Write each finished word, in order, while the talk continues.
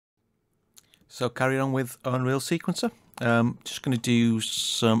So carry on with Unreal Sequencer. Just going to do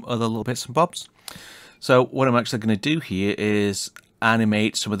some other little bits and bobs. So what I'm actually going to do here is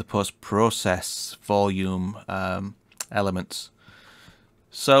animate some of the post-process volume elements.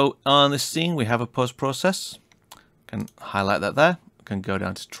 So on this scene we have a post-process. Can highlight that there. Can go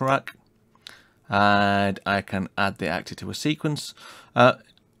down to track, and I can add the actor to a sequence.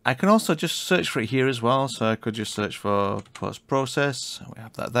 I can also just search for it here as well. So I could just search for post-process. We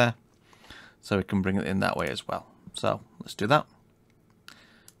have that there. So we can bring it in that way as well. So let's do that.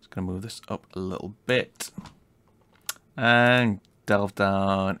 Just going to move this up a little bit and delve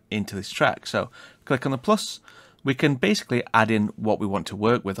down into this track. So click on the plus. We can basically add in what we want to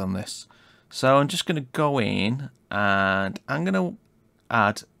work with on this. So I'm just going to go in and I'm going to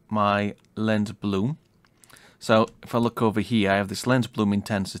add my lens bloom. So if I look over here, I have this lens bloom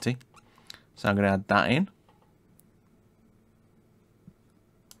intensity. So I'm going to add that in.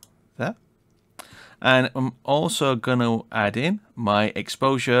 There. And I'm also going to add in my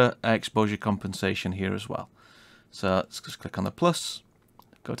exposure compensation here as well. So let's just click on the plus,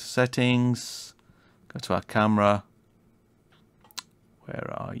 go to settings, go to our camera.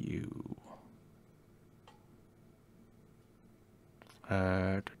 Where are you?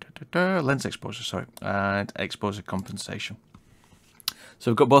 Lens exposure, sorry, and exposure compensation.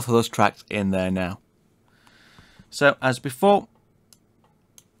 So we've got both of those tracked in there now. So as before,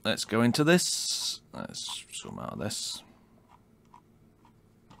 let's go into this. Let's zoom out of this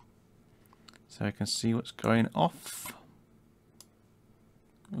so I can see what's going off.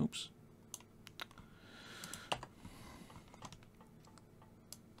 Oops.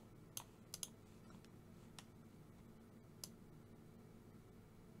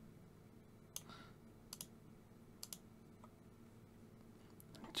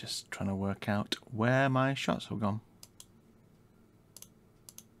 Just trying to work out where my shots have gone.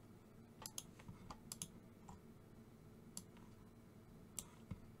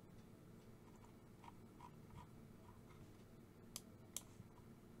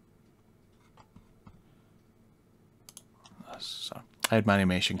 So I had my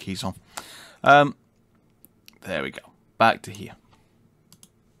animation keys on. There we go. Back to here.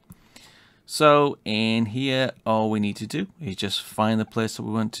 So in here, all we need to do is just find the place that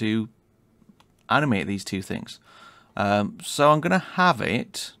we want to animate these two things. So I'm going to have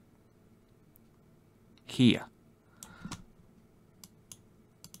it here.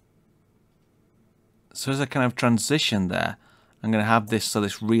 So as I kind of transition there, I'm going to have this so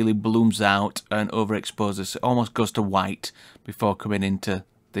this really blooms out and overexposes. It almost goes to white before coming into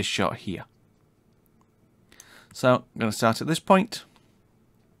this shot here. So I'm going to start at this point.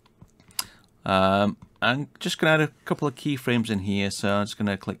 I'm just going to add a couple of keyframes in here. So I'm just going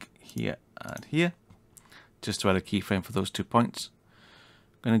to click here and here just to add a keyframe for those 2 points.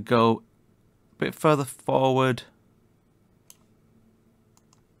 I'm going to go a bit further forward.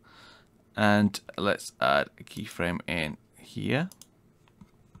 And let's add a keyframe in here.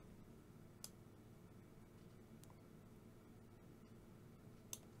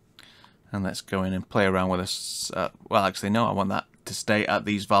 And let's go in and play around with this. Well, actually, no, I want that to stay at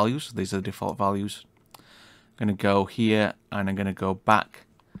these values. These are the default values. I'm going to go here and I'm going to go back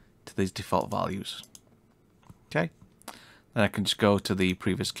to these default values. Okay. Then I can just go to the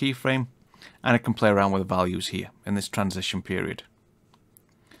previous keyframe and I can play around with the values here in this transition period.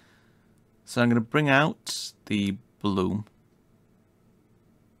 So I'm going to bring out the bloom.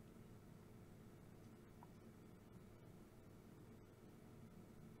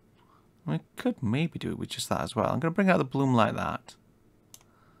 I could maybe do it with just that as well. I'm going to bring out the bloom like that.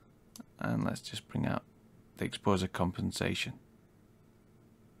 And let's just bring out the exposure compensation.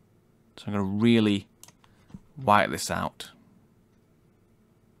 So I'm going to really white this out.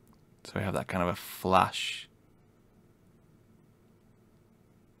 So we have that kind of a flash.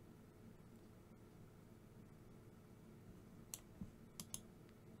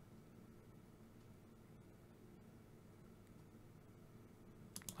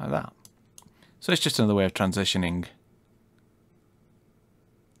 Like that. So it's just another way of transitioning.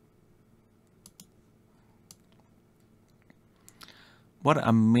 What I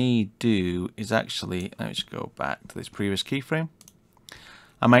may do is actually, let me just go back to this previous keyframe.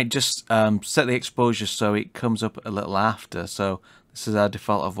 I might just set the exposure so it comes up a little after. So this is our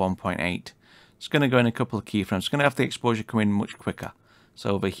default of 1.8. Just going to go in a couple of keyframes. Going to have the exposure come in much quicker.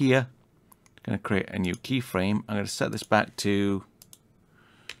 So over here, I'm going to create a new keyframe. I'm going to set this back to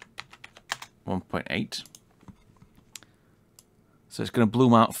 1.8. So it's going to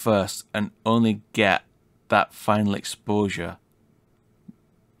bloom out first and only get that final exposure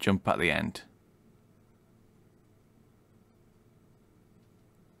jump at the end.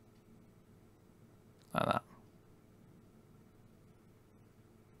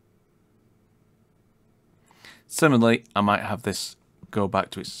 Similarly, I might have this go back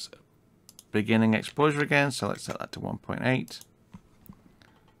to its beginning exposure again, so let's set that to 1.8.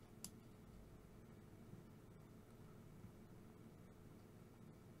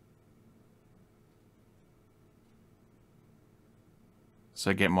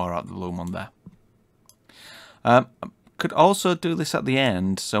 So get more out of the bloom on there. Could also do this at the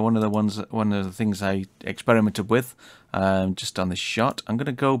end. So one of the things I experimented with, just on this shot, I'm going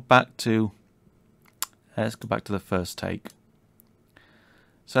to go back to. Let's go back to the first take.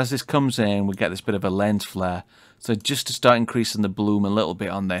 So as this comes in, we get this bit of a lens flare. So just to start increasing the bloom a little bit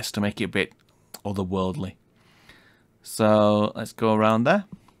on this to make it a bit otherworldly. So let's go around there.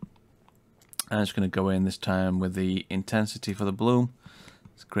 I'm just going to go in this time with the intensity for the bloom.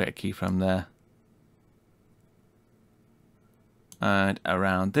 Let's create a keyframe there. And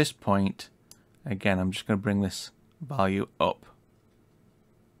around this point, again, I'm just going to bring this value up.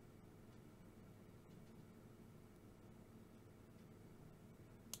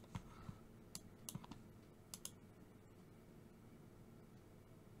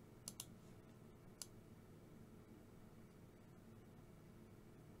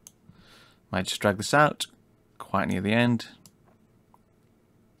 Might just drag this out quite near the end.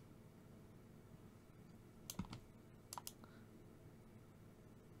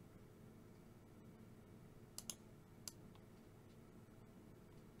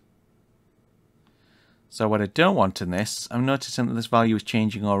 So what I don't want in this, I'm noticing that this value is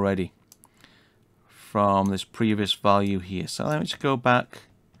changing already from this previous value here. So let me just go back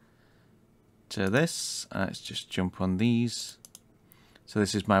to this. Let's just jump on these. So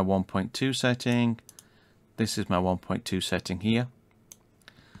this is my 1.2 setting. This is my 1.2 setting here.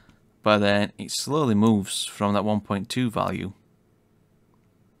 But then it slowly moves from that 1.2 value.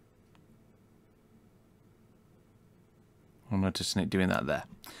 I'm noticing it doing that there.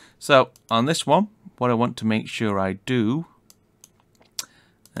 So on this one, what I want to make sure I do,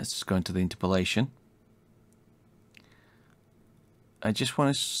 let's just go into the interpolation. I just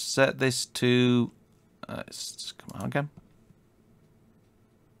want to set this to, let's just come on again.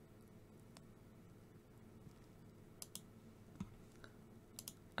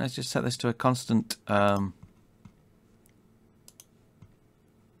 Let's just set this to a constant. So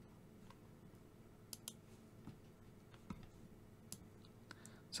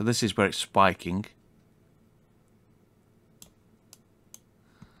this is where it's spiking.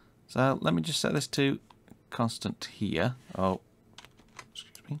 So let me just set this to constant here. Oh,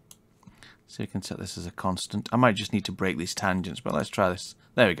 excuse me. So you can set this as a constant. I might just need to break these tangents, but let's try this.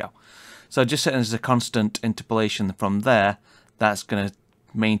 There we go. So just setting this as a constant interpolation from there, that's going to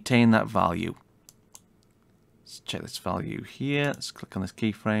maintain that value. Let's check this value here. Let's click on this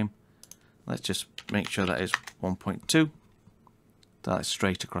keyframe. Let's just make sure that is 1.2. That's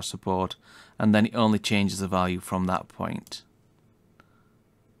straight across the board. And then it only changes the value from that point.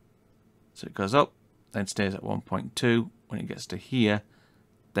 So it goes up, then stays at 1.2. When it gets to here,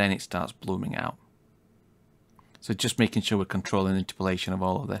 then it starts blooming out. So just making sure we're controlling the interpolation of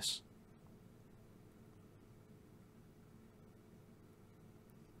all of this.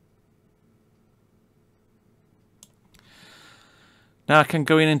 Now I can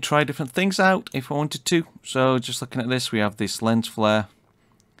go in and try different things out if I wanted to. So just looking at this, we have this lens flare.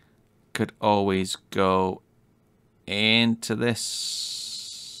 Could always go into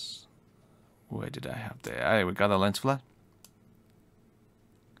this. Where did I have there? There we go, the lens flare.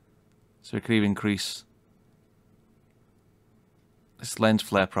 So we could even increase this lens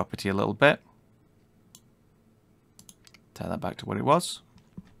flare property a little bit. Tie that back to what it was.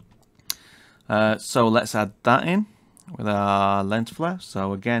 So let's add that in with our lens flare.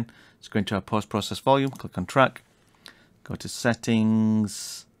 So again, let's go into our post-process volume, click on track, go to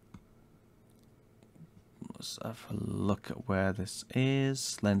settings. Let's have a look at where this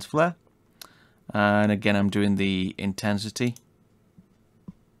is, lens flare. And again, I'm doing the intensity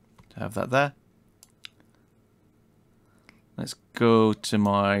to have that there. Let's go to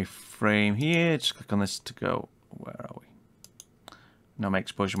my frame here, just click on this to go, where are we? Now my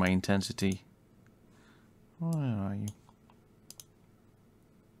exposure, my intensity. Where are you?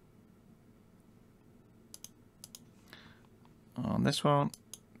 On this one,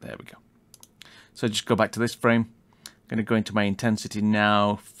 there we go. So just go back to this frame. I'm going to go into my intensity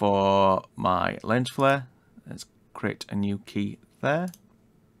now for my lens flare. Let's create a new key there.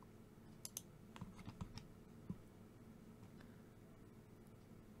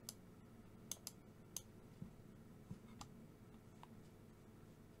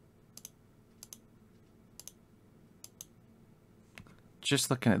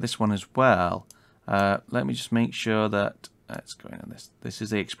 Just looking at this one as well, let me just make sure that let's go in on this. This is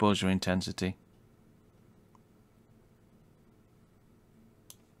the exposure intensity.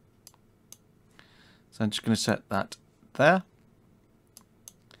 So I'm just going to set that there.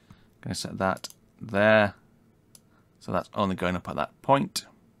 Going to set that there. So that's only going up at that point.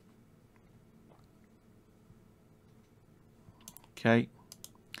 Okay.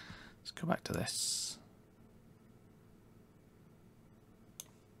 Let's go back to this.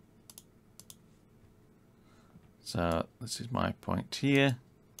 So this is my point here.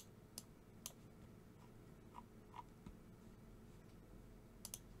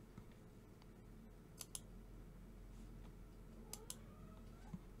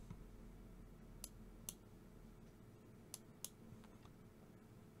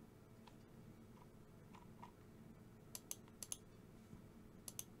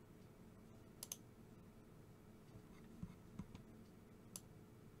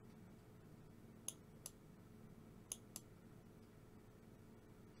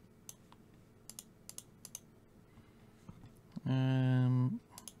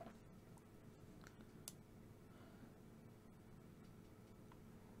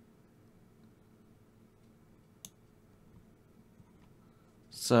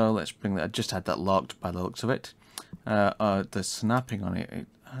 So let's bring that. I just had that locked by the looks of it. The snapping on it.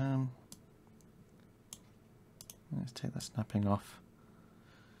 Let's take the snapping off.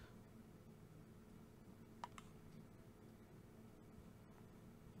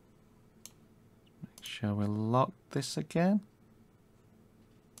 Make sure we lock this again.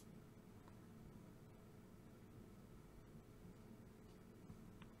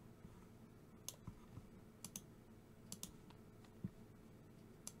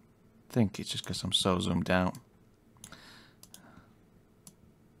 I think it's just because I'm so zoomed out.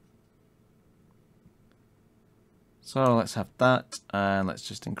 So let's have that, and let's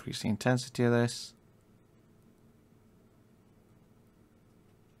just increase the intensity of this.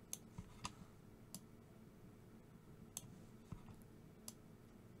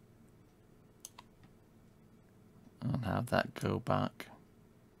 And have that go back.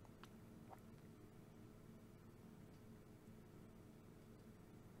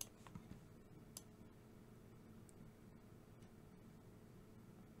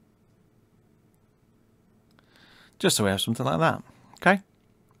 Just so we have something like that. Okay.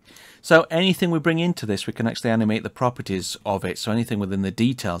 So anything we bring into this, we can actually animate the properties of it. So anything within the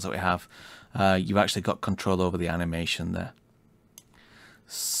details that we have, you've actually got control over the animation there.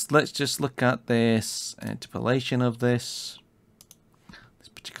 So let's just look at this interpolation of this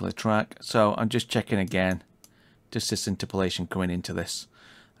particular track. So I'm just checking again, just this interpolation coming into this.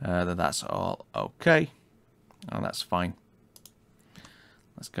 That's all okay. Oh, that's fine.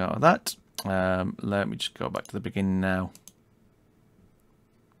 Let's go with that. Let me just go back to the beginning now.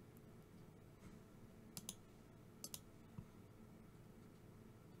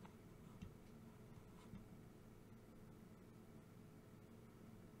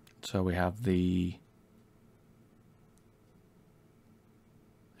 So we have the,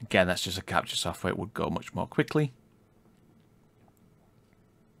 again, that's just a capture software. It would go much more quickly.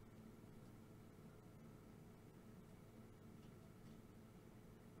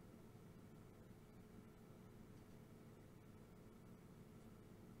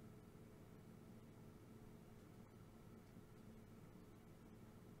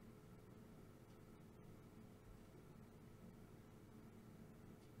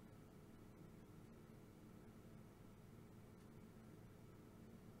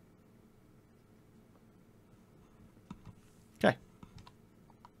 Okay.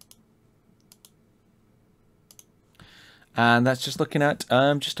 And that's just looking at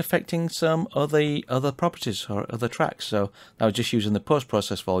just affecting some other properties or other tracks. So that was just using the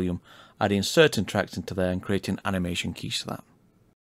post-process volume, adding certain tracks into there and creating animation keys to that.